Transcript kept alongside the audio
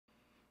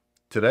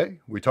Today,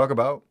 we talk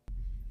about,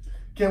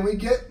 can we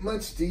get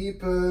much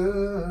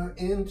deeper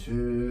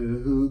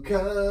into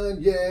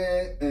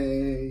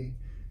Kanye?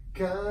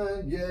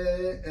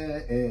 Kanye,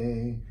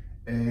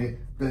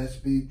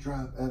 best beat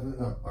drop ever.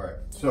 Oh, all right,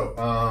 so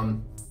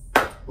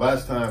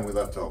last time we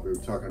left off, we were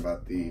talking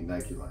about the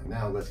Nike line.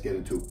 Now let's get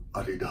into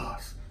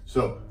Adidas.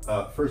 So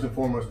first and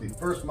foremost, the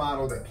first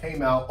model that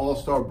came out,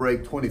 All-Star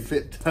Break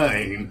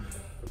 2015,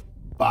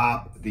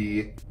 Bop,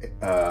 the,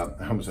 I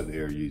almost said the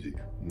Air Yeezy.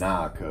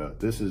 Nah,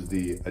 this is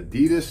the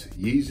Adidas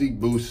Yeezy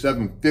Boost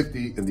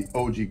 750 in the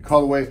OG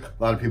colorway. A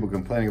lot of people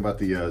complaining about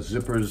the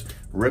zippers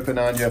ripping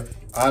on you.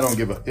 I don't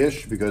give a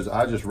ish because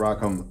I just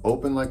rock them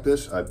open like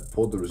this. I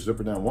pulled the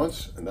zipper down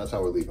once and that's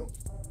how I leave them.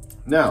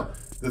 Now,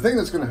 the thing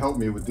that's gonna help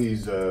me with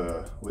these,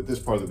 with this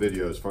part of the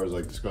video, as far as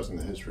like discussing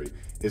the history,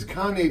 is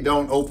Kanye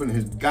don't open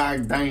his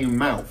goddamn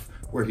mouth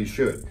where he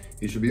should.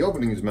 He should be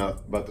opening his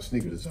mouth about the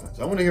sneaker designs.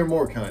 I wanna hear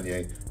more,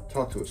 Kanye.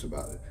 Talk to us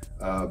about it.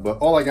 But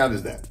all I got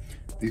is that.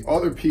 The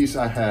other piece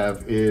I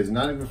have is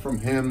not even from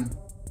him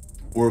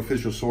or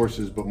official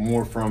sources, but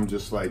more from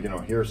just like, you know,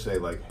 hearsay,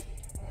 like,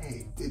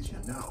 hey, did you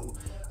know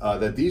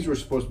that these were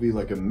supposed to be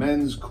like a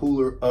men's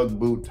cooler Ugg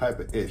boot type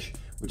of ish,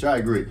 which I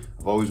agree.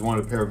 I've always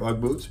wanted a pair of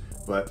Ugg boots,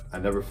 but I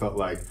never felt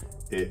like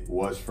it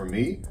was for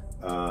me.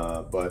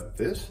 But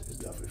this is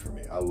definitely for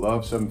me. I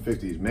love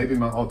 750s, maybe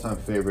my all-time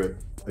favorite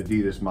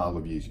Adidas model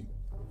of Yeezy.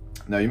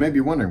 Now you may be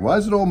wondering, why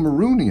is it all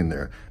maroony in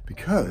there?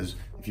 Because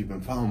if you've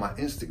been following my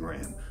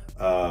Instagram,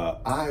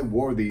 I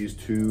wore these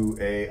to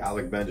a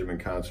Alec Benjamin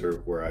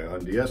concert where I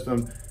unds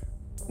them.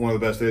 One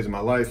of the best days of my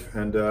life.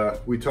 And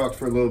we talked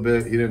for a little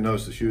bit. He didn't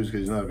notice the shoes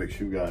because he's not a big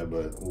shoe guy,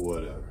 but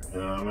whatever.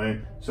 You know what I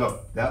mean? So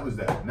that was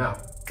that. Now,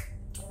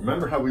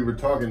 remember how we were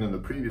talking in the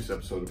previous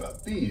episode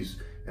about these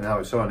and how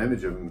I saw an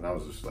image of them and I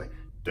was just like,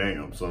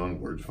 damn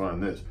son, where'd you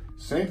find this?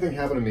 Same thing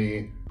happened to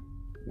me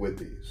with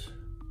these.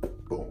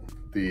 Boom.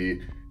 The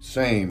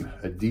same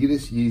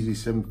Adidas Yeezy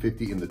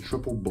 750 in the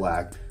triple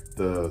black.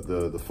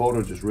 The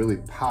photo just really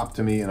popped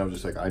to me and I was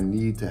just like, I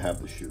need to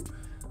have the shoe.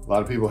 A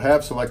lot of people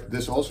have selected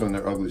this also in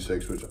their ugly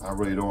six, which I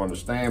really don't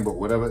understand, but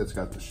whatever. It's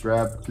got the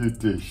strap,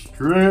 get this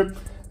strap,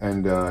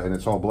 and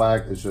it's all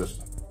black. It's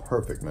just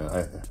perfect, man.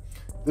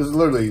 This is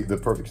literally the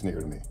perfect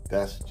sneaker to me.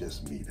 That's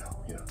just me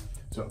though, you know.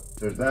 So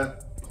there's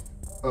that.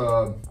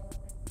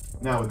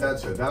 Now with that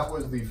said, that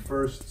was the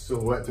first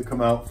silhouette to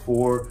come out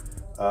for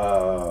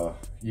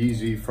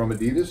Yeezy from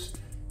Adidas.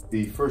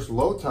 The first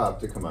low top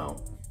to come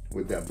out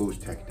with that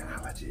boost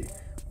technology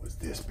was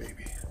this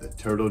baby, the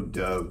Turtle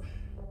Dove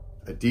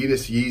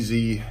Adidas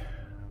Yeezy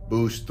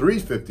Boost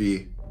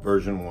 350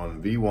 version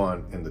 1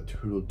 V1 in the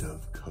Turtle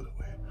Dove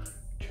colorway.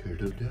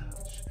 Turtle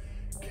Doves.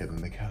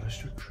 Kevin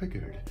McAllister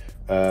triggered.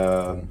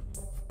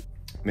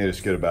 Made a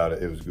skit about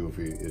it. It was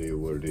goofy, idiot,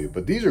 what idiot.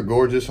 But these are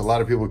gorgeous. A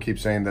lot of people keep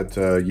saying that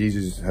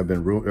Yeezys have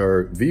been ruined,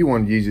 or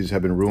V1 Yeezys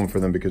have been ruined for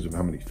them because of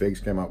how many fakes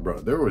came out.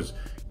 Bro, there was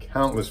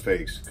countless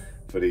fakes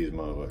for these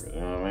motherfuckers, you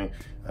know what I mean?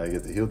 I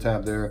get the heel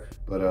tab there,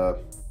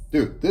 but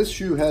dude, this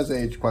shoe has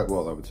aged quite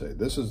well, I would say.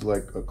 This is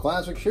like a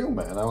classic shoe,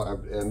 man.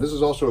 And this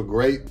is also a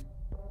great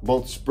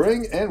both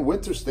spring and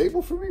winter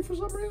staple for me for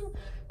some reason.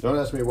 Don't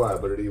ask me why,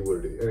 but it is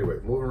what it is. Anyway,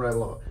 moving right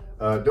along.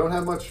 Don't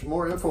have much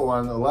more info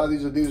on a lot of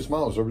these Adidas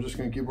models, so we're just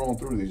gonna keep rolling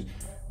through these.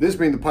 This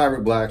being the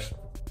Pirate Blacks,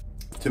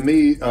 to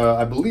me,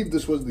 I believe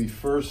this was the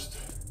first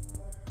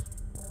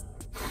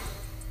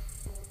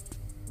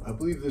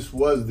Adidas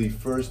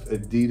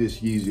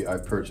Yeezy I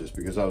purchased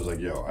because I was like,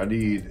 yo, I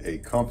need a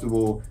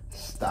comfortable,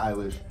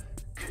 stylish,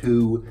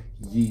 cool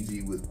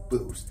Yeezy with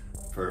boost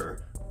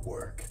for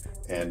work.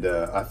 And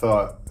I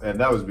thought, and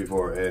that was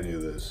before any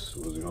of this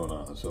was going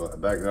on. So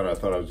back then I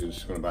thought I was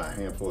just gonna buy a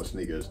handful of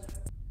sneakers.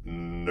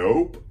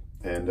 Nope.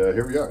 And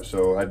here we are.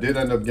 So I did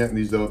end up getting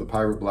these though, the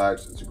Pirate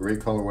Blacks. It's a great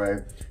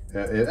colorway.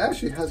 It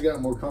actually has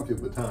gotten more comfy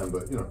with time,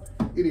 but you know,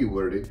 it is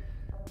what it is.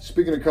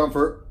 Speaking of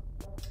comfort,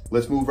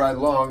 let's move right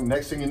along.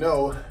 Next thing you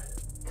know,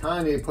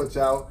 Kanye puts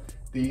out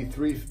the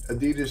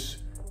Adidas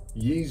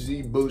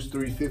Yeezy Boost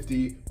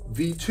 350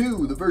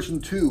 V2, the version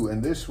 2,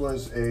 and this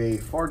was a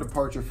far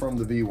departure from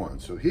the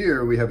V1. So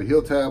here we have a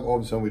heel tab. All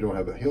of a sudden we don't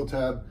have a heel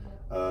tab.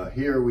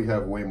 Here we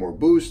have way more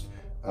boost.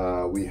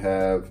 We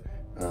have,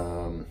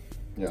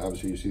 yeah,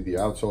 obviously you see the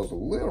outsole is a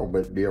little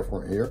bit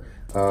different here.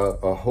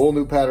 A whole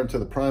new pattern to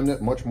the prime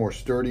knit, much more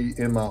sturdy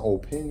in my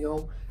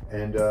opinion,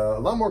 and a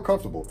lot more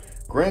comfortable.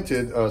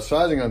 Granted,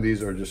 sizing on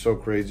these are just so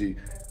crazy.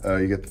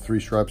 You get the 3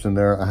 stripes in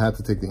there. I had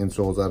to take the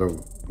insoles out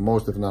of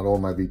most, if not all,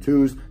 of my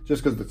V2s,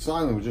 just because the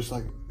sizing was just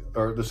like,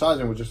 what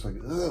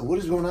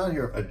is going on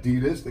here?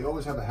 Adidas, they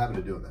always have a habit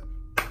of doing that.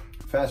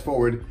 Fast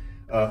forward,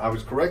 I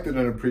was corrected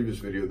in a previous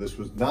video. This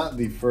was not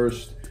the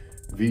first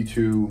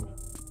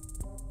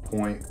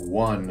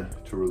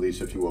V2.1 to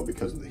release, if you will,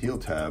 because of the heel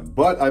tab,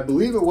 but I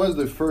believe it was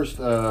the first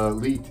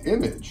leaked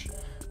image.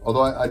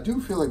 Although I do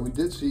feel like we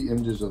did see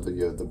images of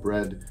the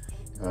bread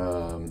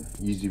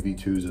Yeezy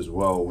V2s as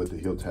well with the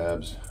heel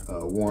tabs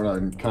worn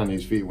on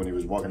Kanye's feet when he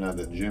was walking out of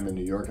that gym in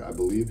New York, I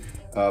believe.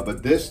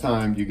 But this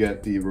time you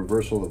get the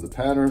reversal of the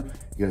pattern.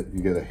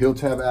 You get a heel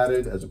tab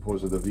added as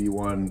opposed to the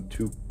V1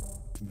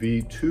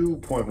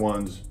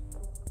 V2.1s,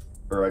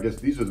 or I guess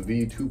these are the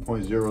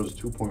V2.0s,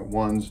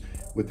 2.1s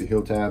with the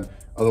heel tab.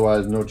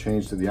 Otherwise, no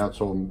change to the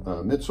outsole,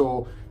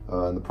 midsole,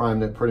 and the prime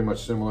knit pretty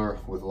much similar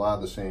with a lot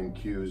of the same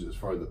cues as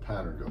far as the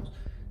pattern goes.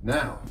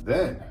 Now,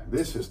 then,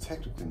 this is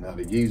technically not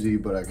a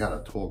Yeezy, but I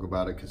gotta talk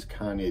about it because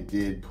Kanye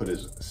did put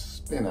his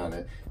spin on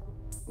it.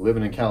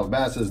 Living in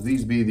Calabasas,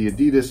 these be the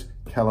Adidas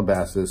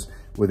Calabasas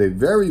with a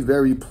very,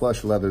 very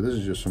plush leather. This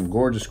is just some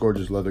gorgeous,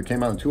 gorgeous leather.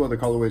 Came out in 2 other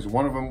colorways.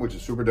 One of them, which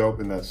is super dope,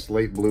 in that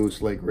slate blue,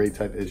 slate gray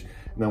type ish.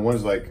 And then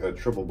one's like a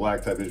triple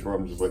black type ish where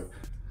I'm just like,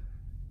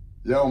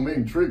 yo, I'm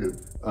being triggered.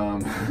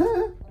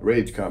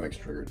 Rage Comics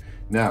triggered.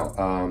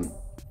 Now,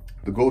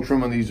 the gold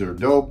trim on these are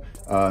dope.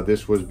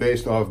 This was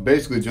based off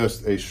basically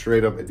just a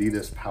straight up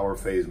Adidas Power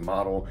Phase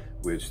model,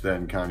 which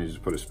then Kanye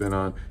just put a spin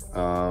on.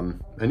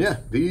 And yeah,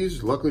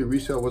 these, luckily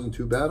resale wasn't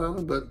too bad on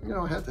them, but you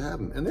know, I had to have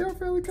them. And they are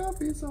fairly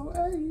comfy, so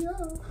hey,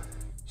 yo.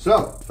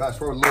 So, fast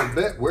forward a little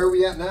bit, where are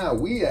we at now?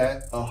 We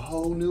at a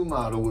whole new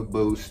model with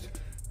Boost,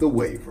 the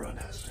Wave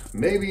Runners.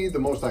 Maybe the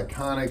most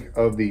iconic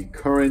of the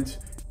current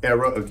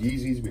era of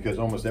Yeezys, because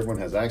almost everyone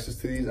has access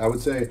to these. I would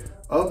say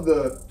of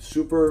the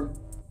super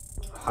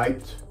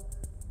hyped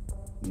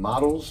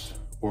models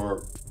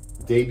or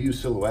debut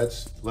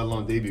silhouettes, let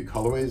alone debut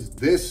colorways,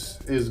 this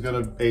is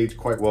gonna age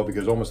quite well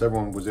because almost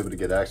everyone was able to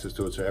get access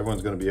to it. So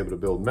everyone's gonna be able to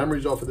build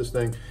memories off of this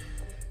thing.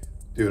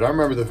 Dude, I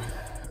remember the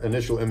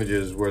initial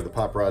images where the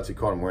paparazzi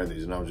caught him wearing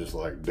these and I was just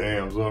like,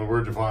 damn son,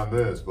 where'd you find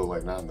this? But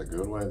like not in the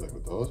good way, like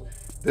with those.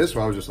 This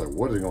one I was just like,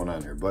 what is going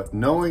on here? But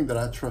knowing that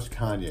I trust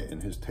Kanye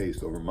and his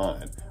taste over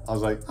mine, I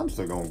was like, I'm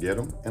still gonna get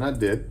them. And I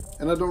did,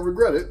 and I don't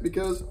regret it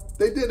because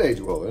they did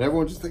age well. And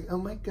everyone's just like, oh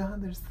my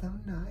God, they're so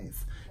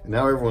nice. And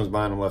now everyone's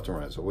buying them left and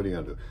right. So what are you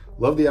gonna do?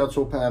 Love the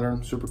outsole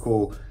pattern, super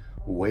cool,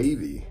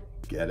 wavy,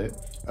 get it?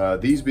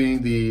 These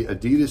being the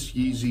Adidas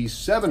Yeezy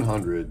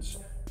 700s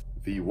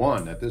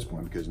V1 at this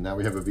point, because now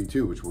we have a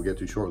V2, which we'll get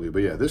to shortly.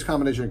 But yeah, this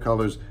combination of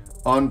colors,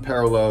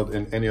 unparalleled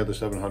in any other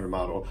 700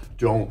 model.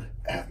 Don't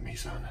at me,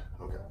 son.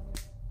 Okay.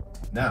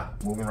 Now,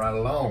 moving right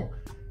along.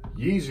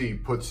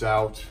 Yeezy puts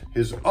out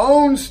his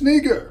own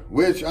sneaker,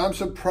 which I'm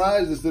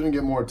surprised this didn't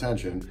get more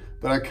attention,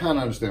 but I kind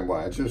of understand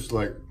why. It's just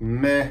like,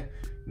 meh,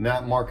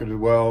 not marketed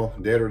well,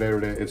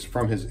 It's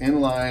from his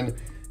inline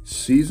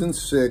season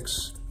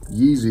 6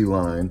 Yeezy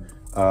line.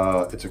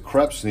 It's a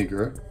crepe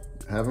sneaker.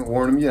 Haven't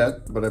worn them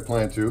yet, but I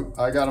plan to.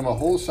 I got them a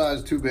whole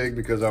size too big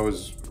because I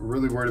was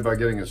really worried about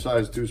getting a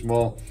size too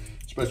small,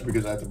 especially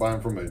because I had to buy them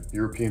from a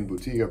European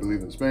boutique, I believe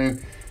in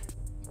Spain.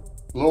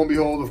 Lo and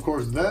behold, of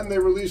course, then they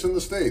release in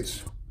the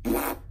States.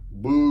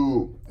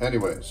 Boo.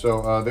 Anyway,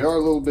 so they are a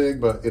little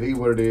big, but it is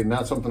what it is.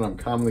 Not something I'm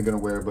commonly gonna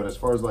wear, but as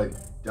far as like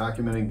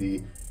documenting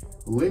the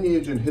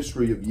lineage and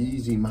history of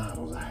Yeezy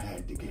models, I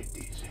had to get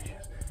these.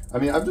 I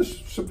mean, I'm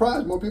just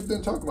surprised more people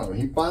didn't talk about him.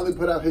 He finally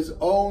put out his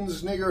own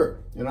sneaker,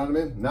 you know what I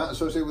mean? Not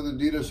associated with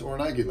Adidas or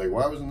Nike. Like,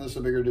 why wasn't this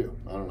a bigger deal?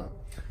 I don't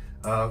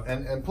know.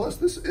 And plus,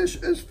 this ish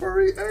is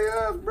furry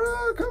AF,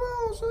 bro. Come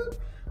on, son.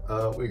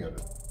 What are you gonna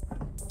do?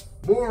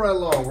 Moving right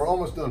along, we're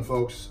almost done,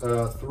 folks.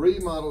 3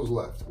 models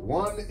left.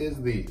 One is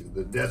the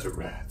Desert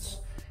Rats,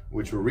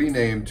 which were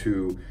renamed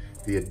to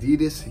the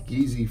Adidas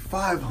Yeezy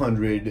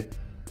 500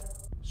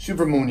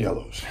 Super Moon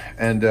Yellows.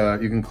 And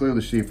you can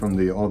clearly see from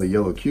all the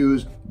yellow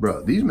cues,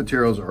 bro, these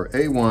materials are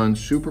A1,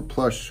 super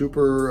plush,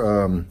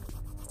 super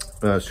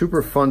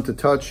fun to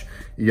touch.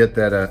 You get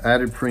that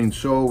added preen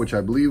sole, which I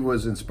believe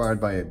was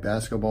inspired by a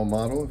basketball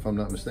model, if I'm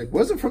not mistaken.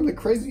 Was it from the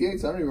Crazy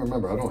 8s? I don't even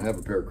remember. I don't have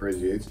a pair of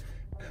Crazy 8s.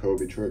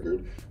 Kobe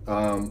triggered.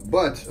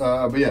 But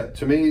yeah,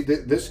 to me,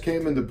 this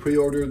came in the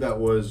pre-order that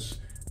was,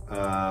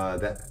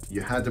 that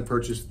you had to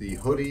purchase the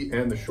hoodie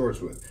and the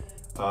shorts with.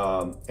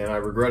 And I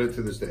regret it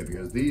to this day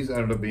because these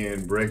ended up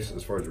being breaks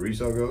as far as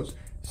resale goes.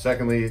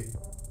 Secondly,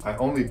 I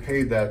only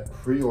paid that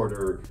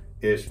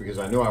pre-order-ish because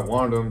I knew I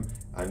wanted them.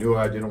 I knew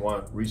I didn't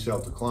want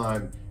resale to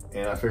climb.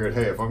 And I figured,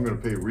 hey, if I'm gonna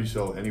pay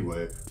resale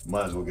anyway,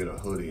 might as well get a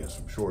hoodie and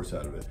some shorts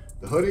out of it.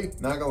 The hoodie,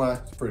 not gonna lie,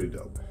 it's pretty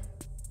dope.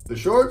 The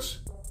shorts,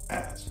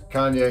 ass.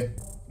 Kanye,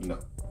 no,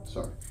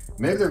 sorry.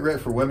 Maybe they're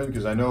great for women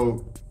because I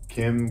know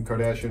Kim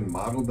Kardashian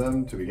modeled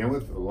them to begin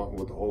with, along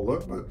with the whole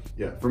look. But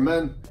yeah, for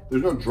men,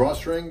 there's no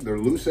drawstring. They're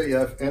loose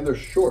AF and they're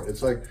short.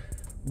 It's like,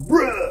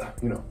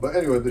 bruh, you know. But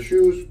anyway, the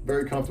shoes,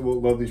 very comfortable.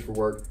 Love these for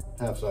work.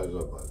 Half size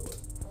up, by the way.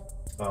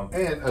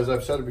 And as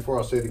I've said it before,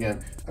 I'll say it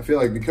again. I feel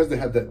like because they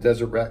have that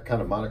desert rat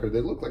kind of moniker,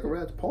 they look like a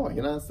rat's paw.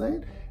 You know what I'm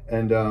saying?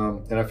 And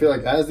I feel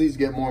like as these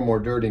get more and more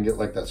dirty and get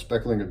like that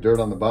speckling of dirt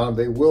on the bottom,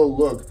 they will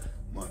look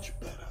much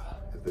better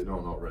if they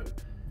don't already.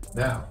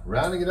 Now,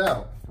 rounding it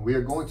out, we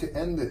are going to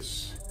end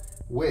this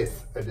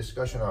with a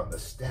discussion on the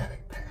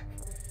static pack.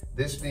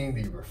 This being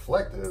the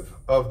reflective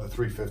of the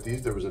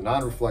 350s. There was a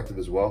non-reflective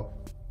as well,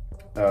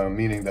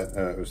 meaning that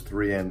it was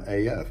 3N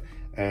AF.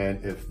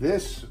 And if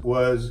this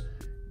was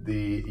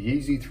the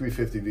Yeezy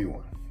 350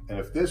 V1, and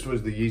if this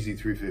was the Yeezy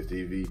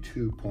 350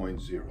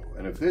 V2.0,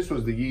 and if this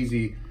was the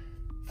Yeezy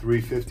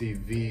 350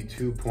 V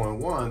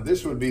 2.1.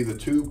 This would be the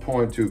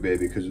 2.2,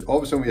 baby, because all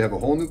of a sudden we have a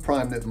whole new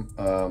prime knit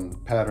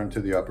pattern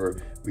to the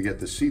upper. We get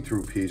the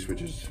see-through piece,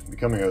 which is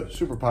becoming a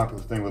super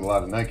popular thing with a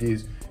lot of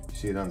Nikes. You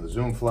see it on the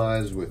Zoom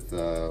flies with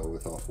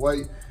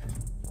off-white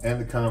and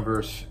the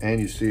Converse, and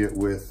you see it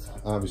with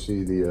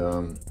obviously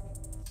the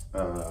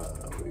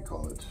what do you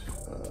call it?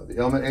 The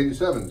Element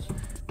 87s,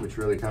 which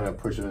really kind of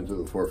push it into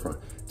the forefront.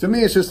 To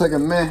me, it's just like a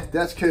meh,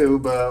 that's cool,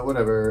 but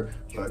whatever,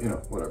 but you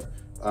know, whatever.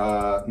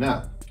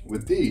 Now,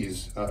 with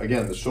these,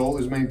 again, the sole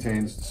is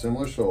maintained, it's a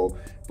similar sole,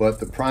 but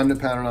the prime knit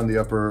pattern on the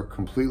upper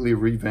completely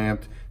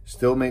revamped,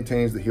 still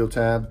maintains the heel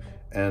tab,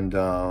 and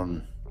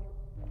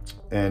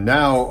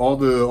now all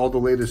the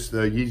latest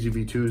Yeezy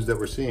V2s that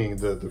we're seeing,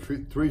 the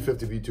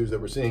 350 V2s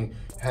that we're seeing,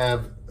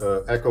 have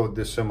echoed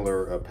this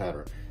similar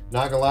pattern.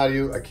 Not gonna lie to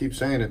you, I keep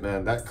saying it,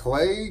 man. That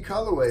clay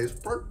colorway is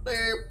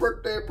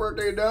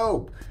pretty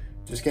dope.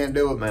 Just can't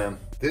do it, man.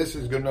 This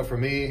is good enough for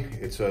me.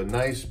 It's a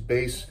nice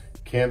base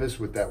canvas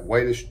with that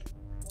whitish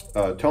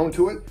tone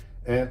to it,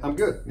 and I'm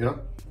good, you know?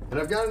 And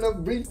I've got enough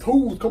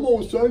V2s, come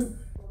on, son.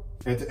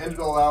 And to end it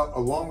all out,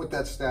 along with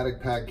that static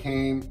pack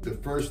came the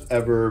first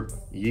ever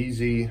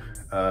Yeezy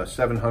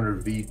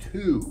 700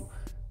 V2.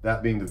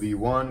 That being the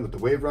V1 with the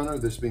Wave Runner,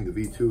 this being the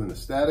V2 and the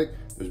static.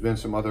 There's been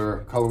some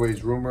other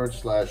colorways rumored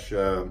slash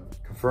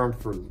confirmed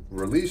for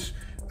release.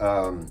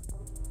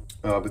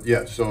 But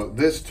yeah, so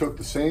this took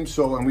the same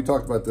sole, and we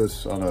talked about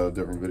this on a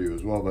different video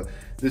as well, but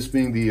this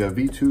being the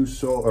V2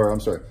 sole, or I'm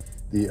sorry,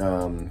 the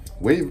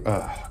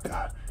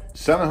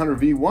 700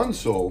 V1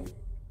 sole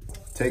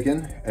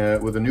taken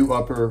with a new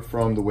upper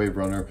from the Wave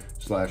Runner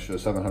slash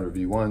 700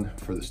 V1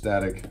 for the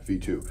static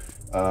V2.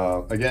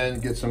 Again,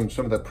 get some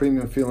of that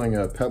premium feeling,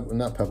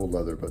 not pebbled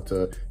leather, but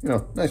you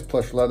know, nice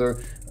plush leather,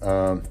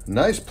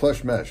 nice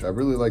plush mesh. I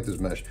really like this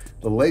mesh.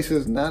 The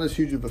laces, not as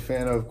huge of a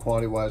fan of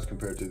quality-wise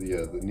compared to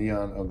the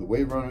neon of the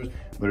Wave Runners,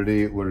 but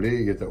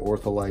you get the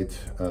Ortholite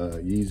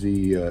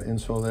Yeezy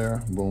insole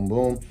there, boom,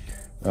 boom.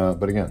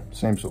 But again,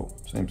 same sole.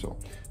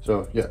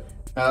 So yeah.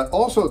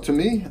 Also, to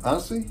me,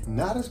 honestly,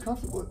 not as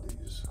comfortable with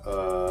these.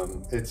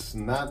 It's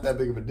not that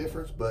big of a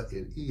difference, but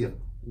it is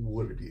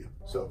what it is.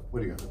 So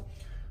what are you gonna do?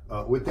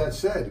 With that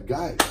said,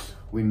 guys,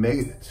 we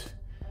made it.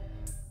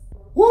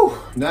 Woo!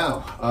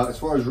 Now, as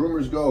far as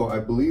rumors go, I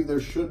believe there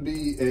should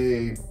be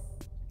a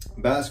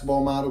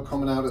basketball model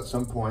coming out at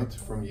some point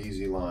from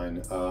Yeezy line,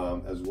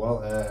 as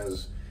well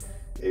as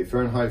a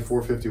Fahrenheit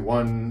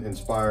 451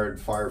 inspired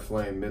Fire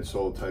Flame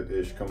midsole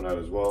type-ish coming out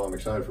as well. I'm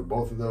excited for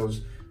both of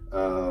those.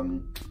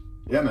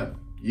 Yeah, man,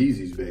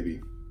 Yeezys, baby,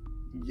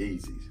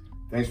 Yeezys.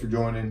 Thanks for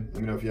joining.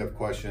 Let me know if you have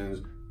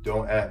questions.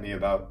 Don't at me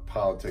about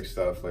politics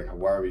stuff, like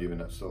why are we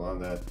even still on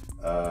that?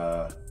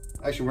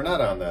 Actually, we're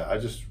not on that. I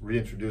just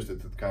reintroduced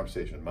it to the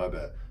conversation, my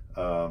bad.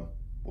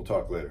 We'll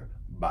talk later,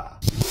 bye.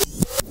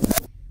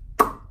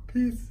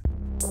 Peace.